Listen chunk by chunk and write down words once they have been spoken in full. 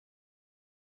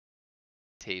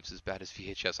Tape's as bad as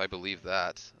VHS, I believe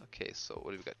that. Okay, so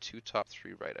what do we got? 2 top,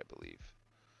 3 right, I believe.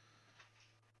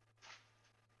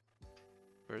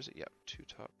 Where is it? Yep, 2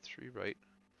 top, 3 right.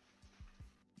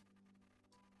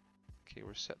 Okay,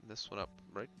 we're setting this one up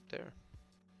right there.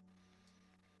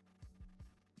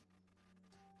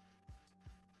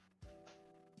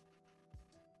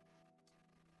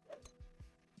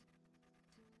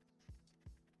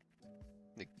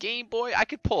 The Game Boy, I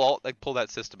could pull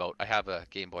that system out. I have a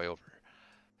Game Boy over.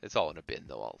 It's all in a bin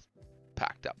though, all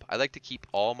packed up. I like to keep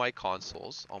all my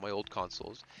consoles, all my old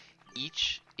consoles,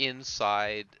 each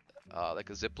inside like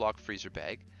a Ziploc freezer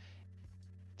bag.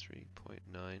 3.9.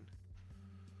 Okay,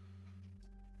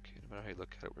 no matter how you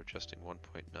look at it, we're adjusting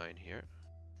 1.9 here.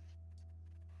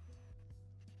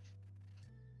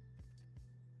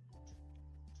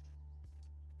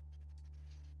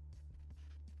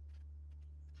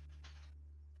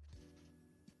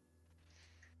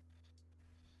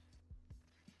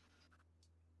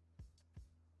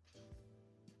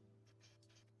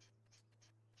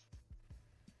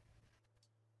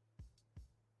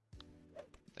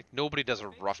 Like nobody does a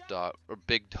rough dog or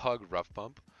big dog rough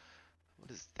bump. What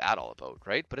is that all about,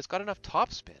 right? But it's got enough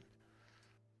top spin.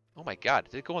 Oh my god,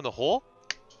 did it go in the hole?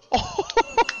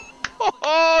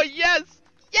 Oh, yes!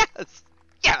 Yes!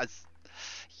 Yes!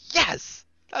 Yes!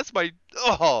 That's my,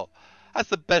 oh, that's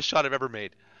the best shot I've ever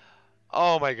made.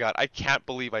 Oh my god, I can't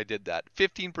believe I did that.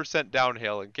 15%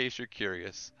 downhill, in case you're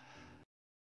curious.